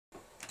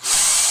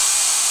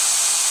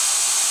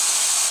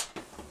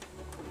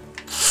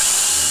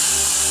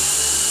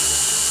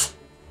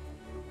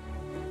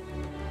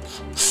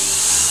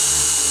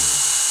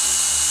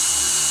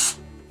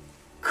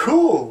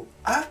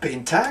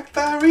been tagged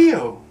by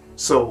Rio!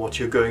 So what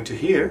you're going to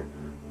hear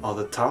are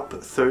the top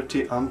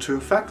 30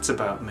 untrue facts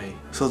about me.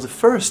 So the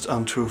first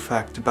untrue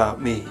fact about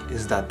me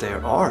is that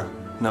there are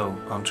no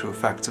untrue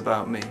facts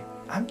about me.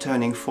 I'm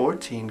turning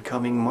 14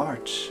 coming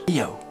March.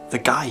 Rio, the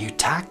guy who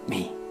tagged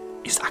me,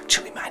 is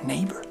actually my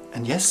neighbor.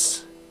 And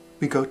yes,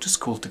 we go to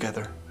school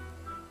together.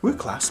 We're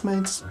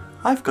classmates.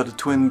 I've got a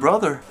twin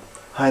brother.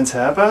 Heinz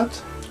Herbert,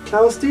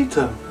 Klaus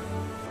Dieter.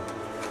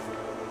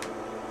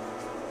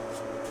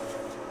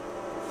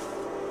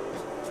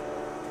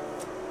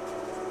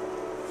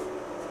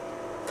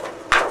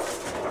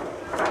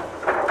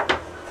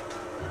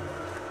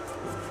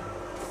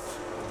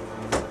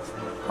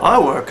 I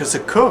work as a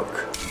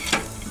cook.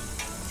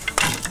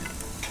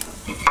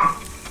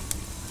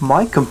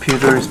 My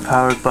computer is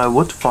powered by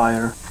wood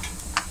fire.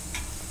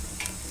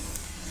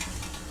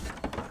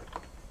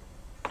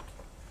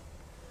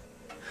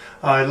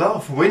 I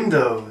love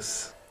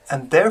Windows,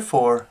 and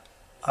therefore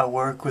I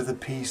work with a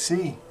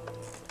PC.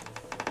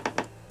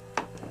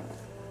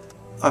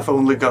 I've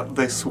only got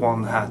this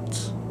one hat.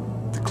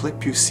 The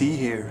clip you see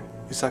here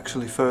is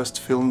actually first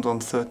filmed on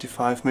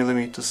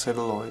 35mm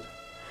celluloid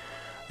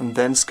and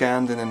then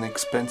scanned in an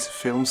expensive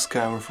film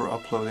scanner for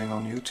uploading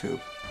on YouTube.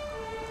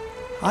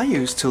 I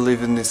used to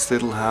live in this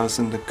little house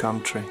in the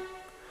country,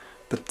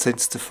 but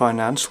since the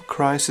financial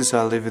crisis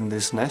I live in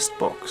this nest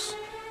box.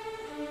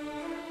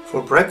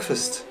 For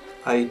breakfast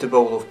I eat a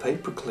bowl of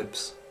paper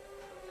clips.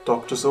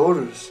 Doctor's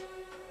orders.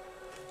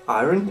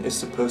 Iron is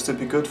supposed to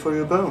be good for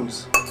your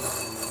bones.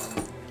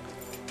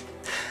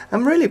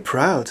 I'm really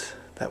proud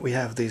that we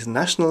have these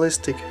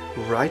nationalistic,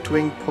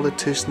 right-wing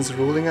politicians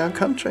ruling our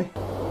country.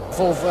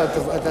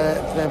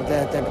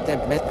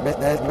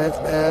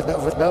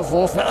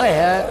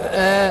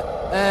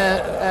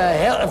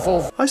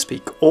 I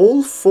speak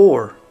all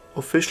 4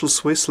 official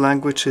Swiss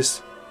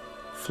languages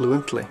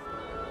fluently.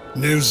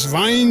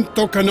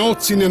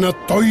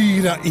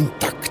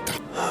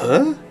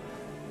 Huh?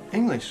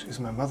 English is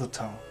my mother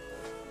tongue.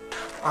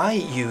 I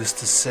use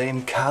the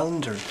same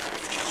calendar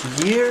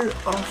year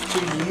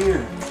after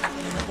year,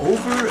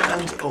 over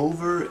and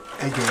over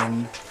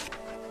again.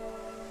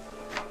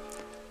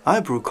 I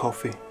brew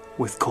coffee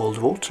with cold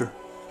water.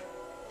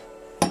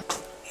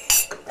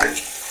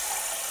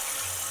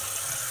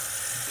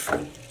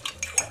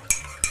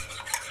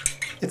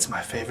 It's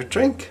my favorite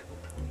drink.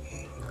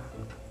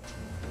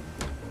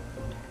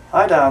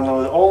 I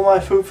download all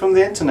my food from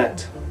the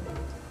internet.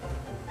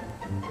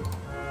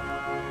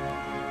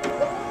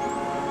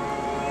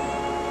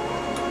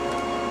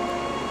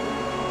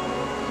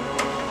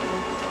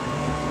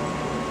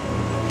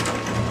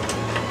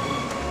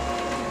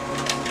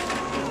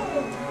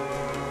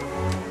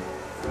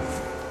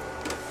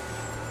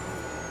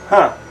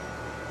 Huh.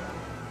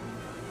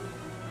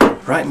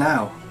 Right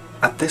now,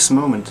 at this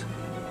moment,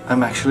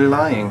 I'm actually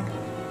lying.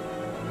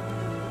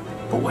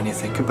 But when you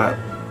think about it,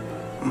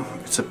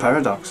 it's a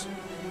paradox.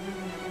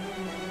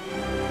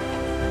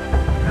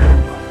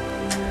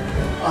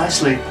 I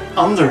sleep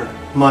under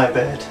my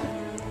bed.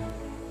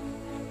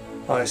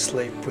 I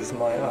sleep with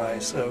my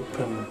eyes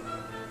open.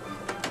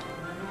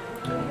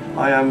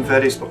 I am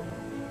very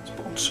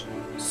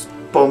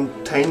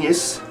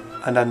spontaneous,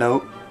 and I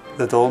know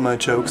that all my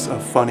jokes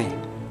are funny.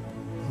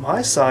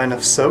 My sign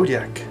of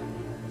zodiac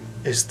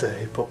is the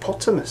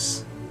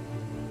hippopotamus.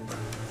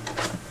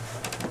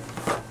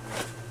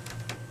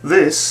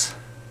 This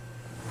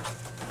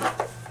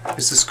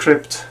is the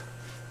script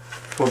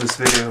for this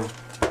video.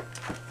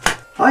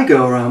 I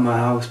go around my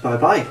house by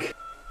bike.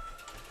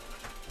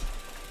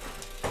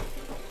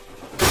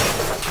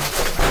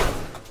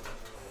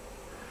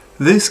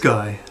 This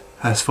guy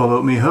has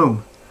followed me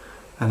home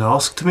and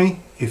asked me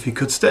if he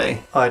could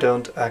stay. I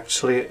don't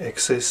actually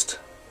exist.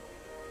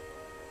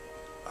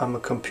 I'm a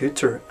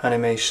computer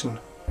animation.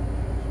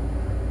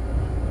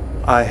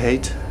 I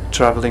hate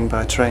traveling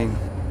by train.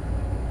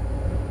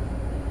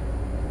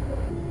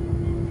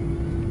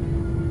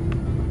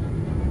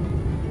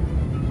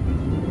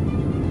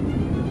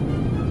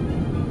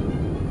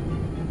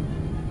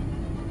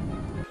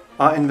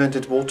 I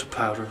invented water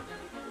powder.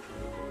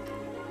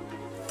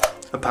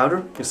 A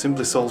powder is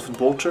simply solvent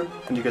water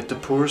and you get the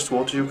purest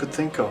water you could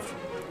think of.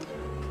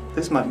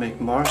 This might make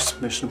Mars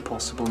mission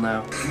possible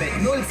now.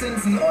 Mit 0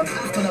 Zinsen und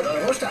 800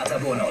 €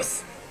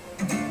 Starterbonus.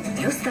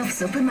 Lust auf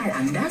Suppe mal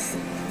anders?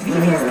 Wie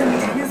wär's denn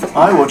mit einer Suppe?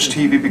 I watch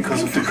TV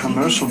because of the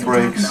commercial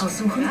breaks.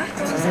 Aussuchen,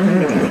 zusammen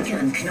mit der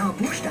leckeren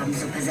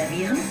Knorr-Buchstabensuppe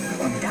servieren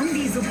und dann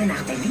die Suppe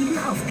nach Belieben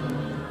auf.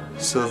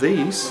 So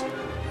these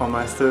are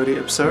my 30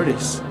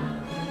 absurdities.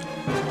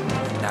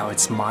 Now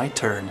it's my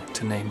turn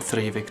to name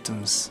 3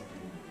 victims.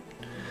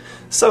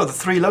 So the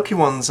 3 lucky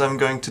ones I'm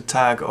going to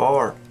tag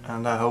are,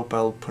 and I hope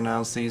I'll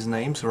pronounce these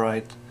names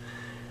right,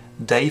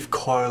 Dave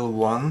Coyle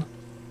 1,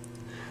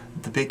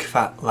 The Big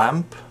Fat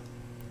Lamp,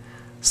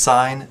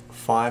 Sign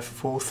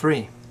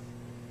 543.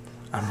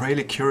 I'm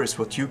really curious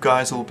what you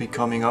guys will be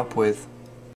coming up with.